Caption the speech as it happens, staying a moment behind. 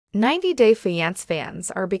90-Day Fiance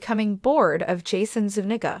fans are becoming bored of Jayson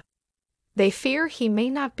Zuniga. They fear he may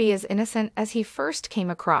not be as innocent as he first came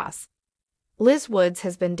across. Liz Woods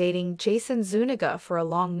has been dating Jayson Zuniga for a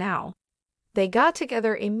long now. They got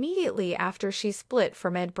together immediately after she split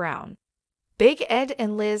from Ed Brown. Big Ed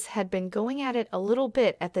and Liz had been going at it a little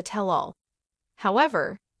bit at the tell-all.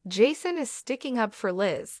 However, Jayson is sticking up for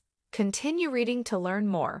Liz. Continue reading to learn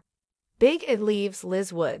more. Big Ed leaves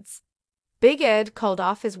Liz Woods. Big Ed called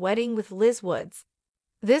off his wedding with Liz Woods.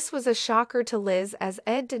 This was a shocker to Liz as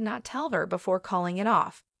Ed did not tell her before calling it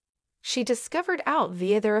off. She discovered out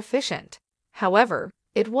via their officiant. However,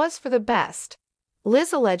 it was for the best.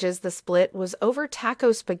 Liz alleges the split was over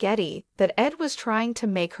taco spaghetti that Ed was trying to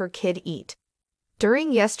make her kid eat.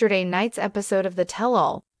 During yesterday night's episode of The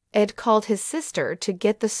Tell-All, Ed called his sister to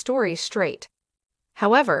get the story straight.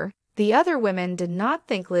 However, the other women did not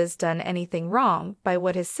think Liz done anything wrong by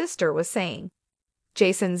what his sister was saying.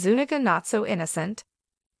 Jayson Zuniga not so innocent.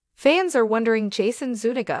 Fans are wondering Jayson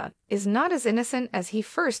Zuniga is not as innocent as he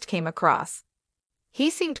first came across. He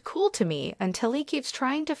seemed cool to me until he keeps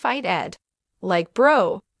trying to fight Ed. Like,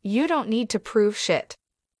 bro, you don't need to prove shit.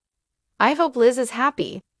 I hope Liz is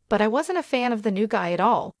happy, but I wasn't a fan of the new guy at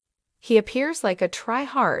all. He appears like a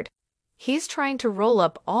try-hard. He's trying to roll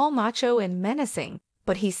up all macho and menacing,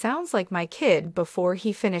 but he sounds like my kid before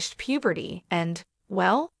he finished puberty and,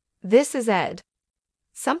 well, this is Ed.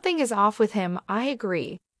 Something is off with him, I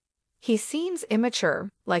agree. He seems immature,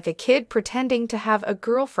 like a kid pretending to have a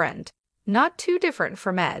girlfriend, not too different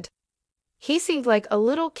from Ed. He seemed like a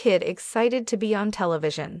little kid excited to be on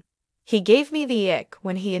television. He gave me the ick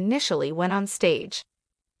when he initially went on stage.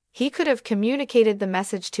 He could have communicated the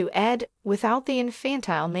message to Ed without the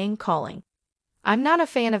infantile name-calling. I'm not a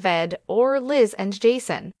fan of Ed or Liz and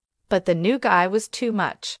Jayson, but the new guy was too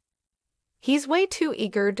much. He's way too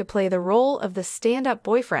eager to play the role of the stand-up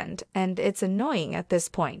boyfriend, and it's annoying at this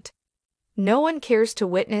point. No one cares to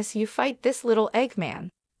witness you fight this little Eggman.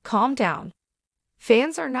 Calm down.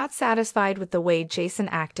 Fans are not satisfied with the way Jayson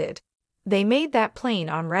acted. They made that plain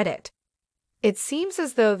on Reddit. It seems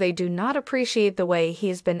as though they do not appreciate the way he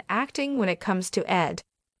has been acting when it comes to Ed.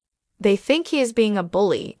 They think he is being a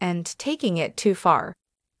bully and taking it too far.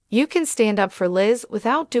 You can stand up for Liz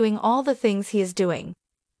without doing all the things he is doing.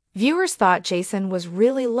 Viewers thought Jayson was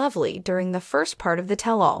really lovely during the first part of the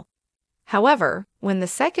tell-all. However, when the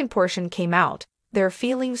second portion came out, their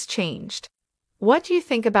feelings changed. What do you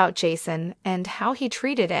think about Jayson and how he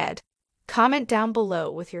treated Ed? Comment down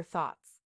below with your thoughts.